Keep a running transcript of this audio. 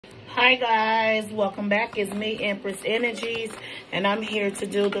Hi guys, welcome back. It's me, Empress Energies, and I'm here to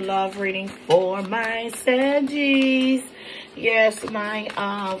do the love reading for my Saggies. Yes, my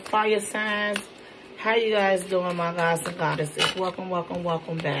fire signs. How you guys doing, my gods and goddesses? Welcome, welcome,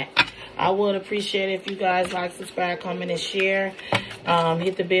 welcome back. I would appreciate it if you guys like, subscribe, comment, and share.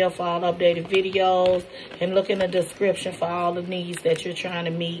 Hit the bell for all updated videos, and look in the description for all the needs that you're trying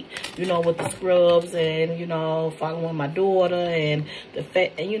to meet, you know, with the scrubs and, you know, following my daughter and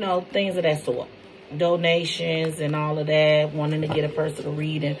you know, things of that sort. Donations and all of that, wanting to get a personal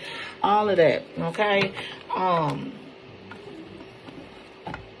reading, all of that, okay?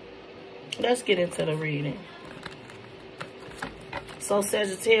 Let's get into the reading. So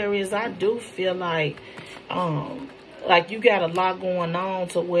Sagittarius, I do feel like you got a lot going on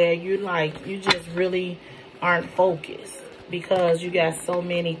to where you just really aren't focused because you got so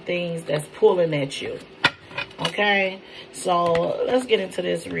many things that's pulling at you. Okay, so let's get into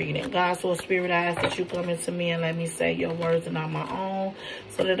this reading. God, soul, spirit, I ask that you come into me and let me say your words and not my own,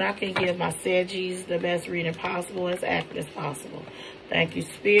 so that I can give my Saggies the best reading possible, as accurate as possible. Thank you,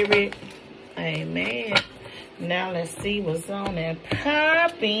 spirit. Amen. Now let's see what's on and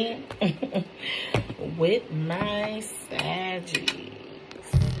popping with my Saggies.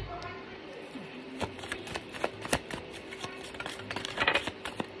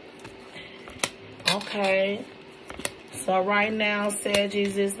 Okay. So right now,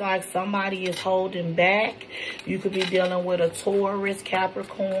 Saggies, is like somebody is holding back. You could be dealing with a Taurus,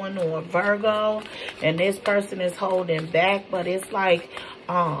 Capricorn, or a Virgo. And this person is holding back, but it's like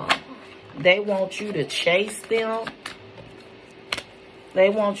they want you to chase them. They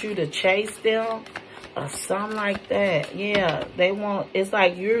want you to chase them or something like that. Yeah, they want, it's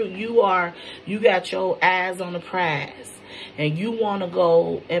like you got your eyes on the prize. And you want to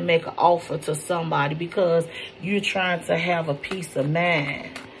go and make an offer to somebody because you're trying to have a peace of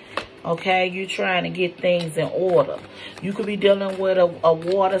mind. Okay? You're trying to get things in order. You could be dealing with a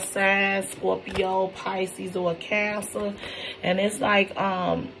water sign, Scorpio, Pisces, or a Cancer. And it's like,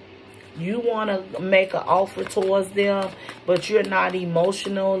 you want to make an offer towards them, but you're not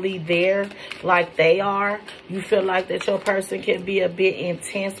emotionally there like they are. You feel like that your person can be a bit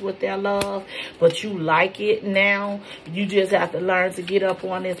intense with their love, but you like it now. You just have to learn to get up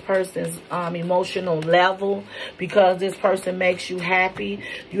on this person's emotional level because this person makes you happy.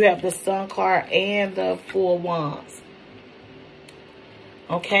 You have the Sun card and the Four of Wands.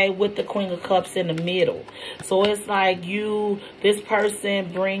 Okay, with the Queen of Cups in the middle. So it's like this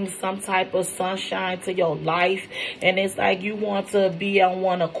person brings some type of sunshine to your life. And it's like you want to be on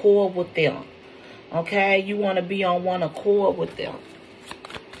one accord with them. Okay, you want to be on one accord with them.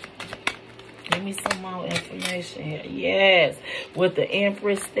 Give me some more information here. Yes, with the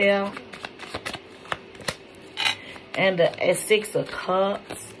Empress there. And the Six of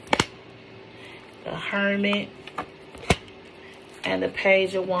Cups. The Hermit. And the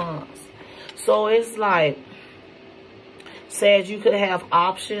Page of Wands. So it's like, says you could have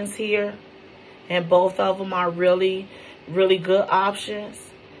options here. And both of them are really, really good options.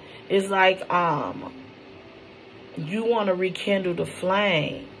 It's like, you want to rekindle the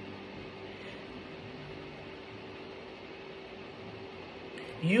flame.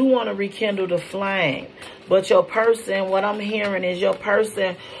 You want to rekindle the flame. But your person, what I'm hearing is your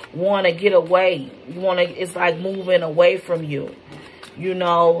person want to get away. It's like moving away from you. You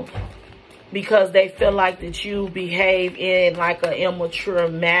know, because they feel like that you behave in like an immature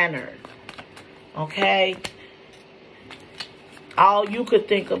manner. Okay? All you could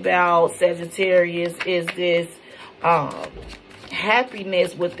think about, Sagittarius, is this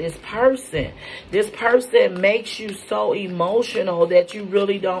happiness with this person. This person makes you so emotional that you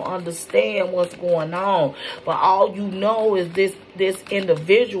really don't understand what's going on. But all you know is this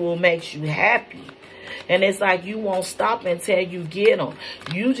individual makes you happy. And it's like you won't stop until you get them.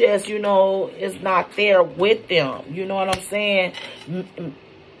 You just, you know, is not there with them. You know what I'm saying?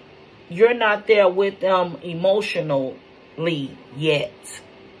 You're not there with them emotionally yet.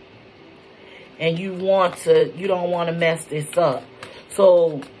 And you don't want to mess this up.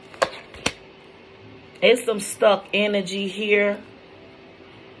 So, it's some stuck energy here.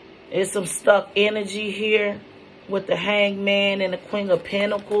 It's some stuck energy here with the Hangman and the Queen of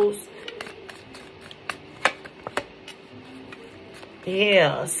Pentacles.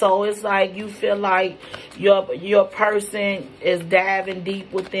 Yeah, so it's like you feel like your person is diving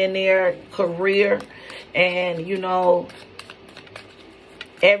deep within their career and, you know,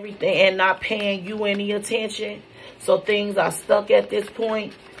 everything, and not paying you any attention. So things are stuck at this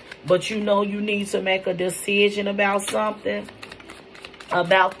point, but you know you need to make a decision about something,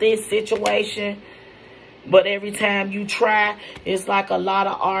 about this situation. But every time you try, it's like a lot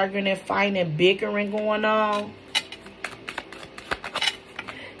of arguing and fighting and bickering going on.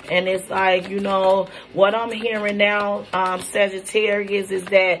 And it's like, you know, what I'm hearing now, Sagittarius, is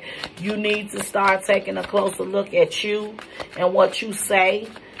that you need to start taking a closer look at you and what you say,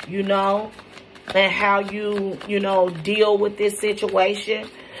 you know, and how you, you know, deal with this situation.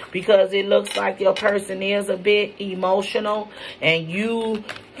 Because it looks like your person is a bit emotional, and you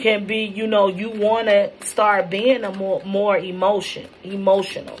can be, you know, you want to start being a more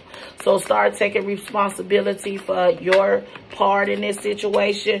emotional. So start taking responsibility for your part in this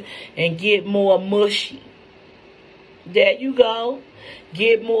situation and get more mushy. There you go.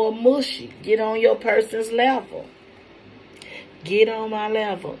 Get more mushy. Get on your person's level. Get on my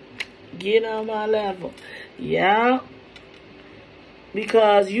level. Get on my level. Yeah.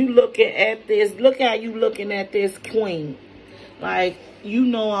 Because you looking at this, look how you looking at this queen. Like, you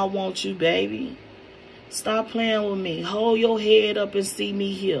know I want you, baby. Stop playing with me. Hold your head up and see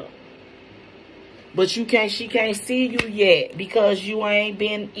me here. But she can't see you yet because you ain't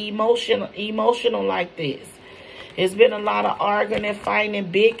been emotional like this. It's been a lot of arguing and fighting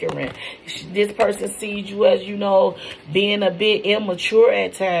and bickering. This person sees you as, you know, being a bit immature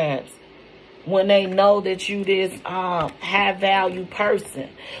at times. When they know that you this high value person,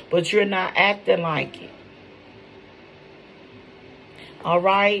 but you're not acting like it. All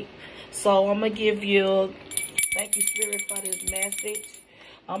right. So I'm gonna give you, thank you Spirit for this message.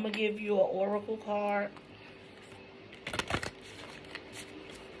 I'm gonna give you an oracle card.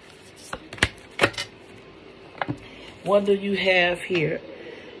 What do you have here?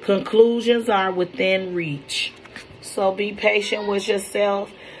 Conclusions are within reach. So be patient with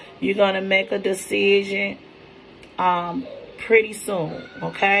yourself. You're going to make a decision pretty soon,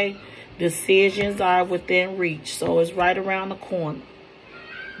 okay? Decisions are within reach, so it's right around the corner.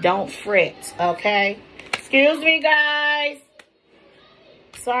 Don't fret, okay? Excuse me, guys.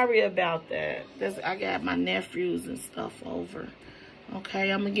 Sorry about that. I got my nephews and stuff over.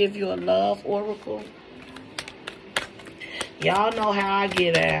 Okay, I'm going to give you a love oracle. Y'all know how I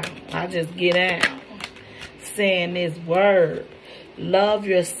get out. I just get out saying this word. Love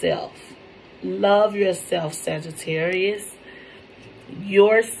yourself. Love yourself, Sagittarius.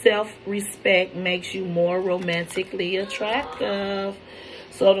 Your self-respect makes you more romantically attractive.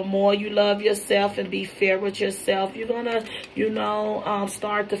 So the more you love yourself and be fair with yourself, you're going to, you know,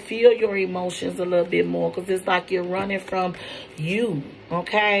 start to feel your emotions a little bit more. Because it's like you're running from you.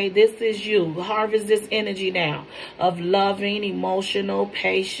 Okay? This is you. Harvest this energy now of loving, emotional,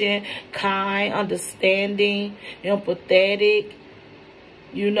 patient, kind, understanding, empathetic.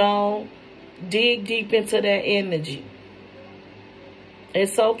 You know, dig deep into that energy.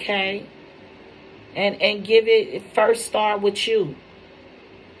 It's okay. And give it, first start with you.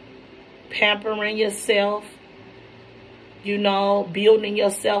 Pampering yourself. You know, building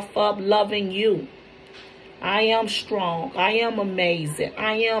yourself up, loving you. I am strong. I am amazing.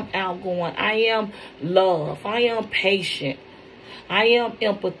 I am outgoing. I am love. I am patient. I am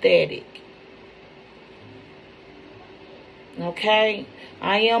empathetic. Okay?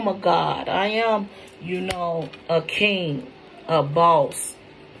 I am a god. I am, you know, a king, a boss.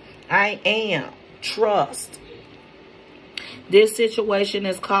 I am. Trust. This situation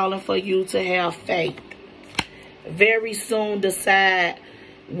is calling for you to have faith. Very soon decide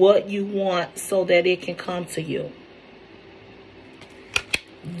what you want so that it can come to you.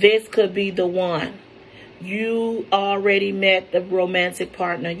 This could be the one. You already met the romantic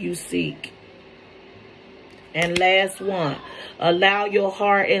partner you seek. And last one. Allow your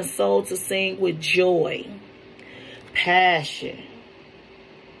heart and soul to sing with joy. Passion.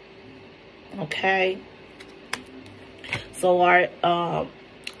 Okay? So,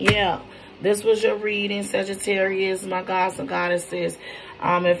 yeah. This was your reading, Sagittarius, my gods and goddesses.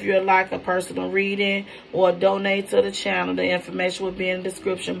 If you'd like a personal reading or donate to the channel, the information will be in the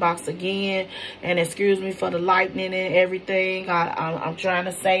description box again. And excuse me for the lightning and everything. I'm trying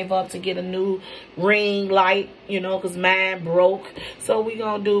to save up to get a new ring light, you know, because mine broke. So we're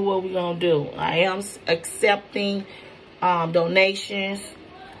going to do what we're going to do. I am accepting donations.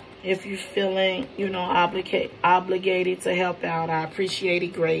 If you're feeling, you know, obligated to help out, I appreciate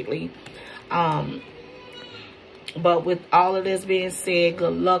it greatly. But with all of this being said,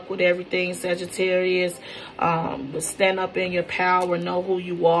 good luck with everything, Sagittarius. But stand up in your power, know who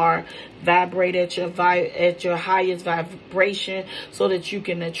you are, vibrate at your highest vibration so that you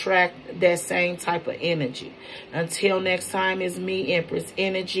can attract that same type of energy. Until next time, it's me, Empress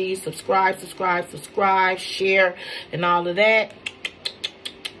Energy. Subscribe, share, and all of that.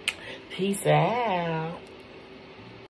 Peace out.